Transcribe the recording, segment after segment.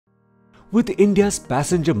With India's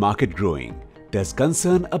passenger market growing, there's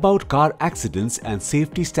concern about car accidents and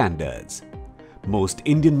safety standards. Most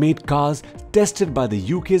Indian-made cars tested by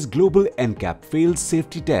the UK's global NCAP failed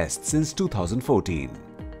safety tests since 2014.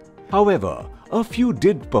 However, a few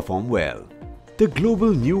did perform well. The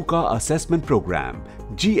Global New Car Assessment Program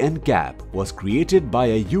 (GNCAP) was created by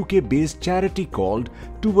a UK-based charity called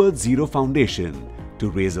Towards Zero Foundation to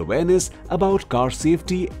raise awareness about car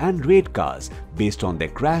safety and rate cars based on their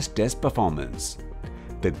crash test performance.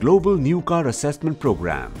 The Global New Car Assessment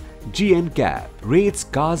Program (GNCAP) rates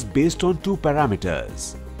cars based on two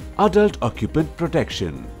parameters: Adult Occupant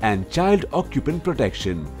Protection and Child Occupant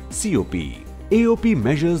Protection (COP). AOP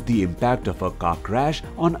measures the impact of a car crash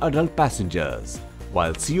on adult passengers,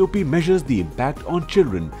 while COP measures the impact on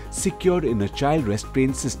children secured in a child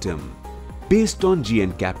restraint system. Based on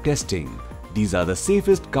GNCAP testing, these are the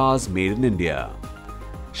safest cars made in India.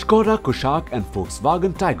 Skoda Kushaq and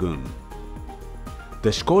Volkswagen Tiguan. The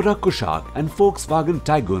Skoda Kushaq and Volkswagen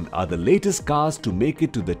Tiguan are the latest cars to make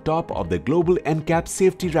it to the top of the global NCAP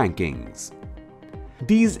safety rankings.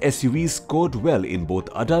 These SUVs scored well in both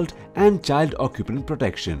adult and child occupant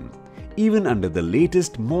protection, even under the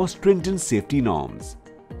latest, more stringent safety norms.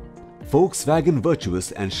 Volkswagen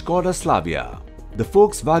Virtuous and Skoda Slavia. The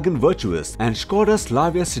Volkswagen Virtuous and Skoda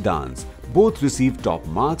Slavia sedans both received top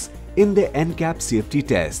marks in their NCAP safety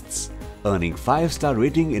tests, earning 5-star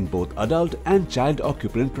rating in both adult and child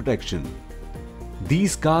occupant protection.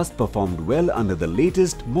 These cars performed well under the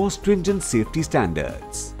latest, more stringent safety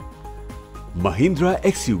standards. Mahindra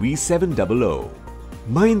XUV 700.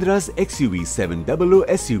 Mahindra's XUV 700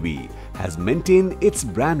 SUV has maintained its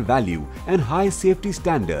brand value and high safety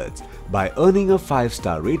standards by earning a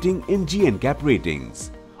 5-star rating in GNCAP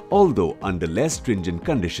ratings, although under less stringent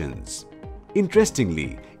conditions.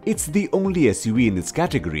 Interestingly, it's the only SUV in its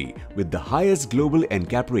category with the highest global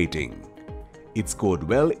NCAP rating. It scored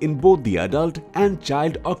well in both the adult and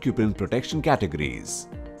child occupant protection categories.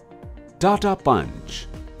 Tata Punch.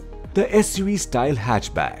 The SUV-style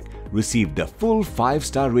hatchback received a full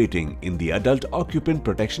 5-star rating in the adult occupant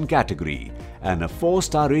protection category and a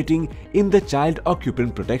 4-star rating in the child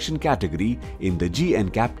occupant protection category in the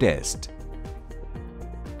GNCAP test.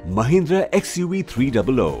 Mahindra XUV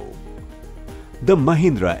 300. The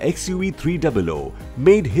Mahindra XUV 300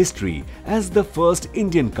 made history as the first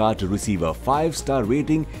Indian car to receive a 5-star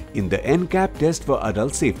rating in the NCAP test for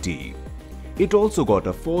adult safety. It also got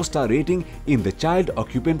a 4-star rating in the child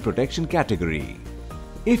occupant protection category.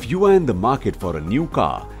 If you are in the market for a new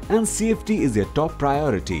car and safety is your top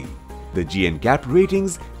priority, the GNCAP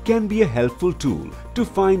ratings can be a helpful tool to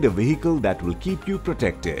find a vehicle that will keep you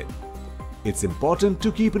protected. It's important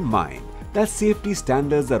to keep in mind that safety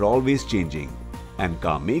standards are always changing, and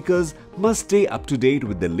car makers must stay up to date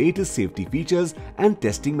with the latest safety features and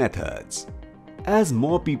testing methods. As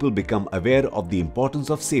more people become aware of the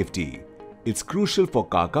importance of safety, it's crucial for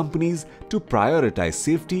car companies to prioritize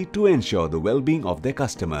safety to ensure the well-being of their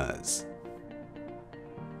customers.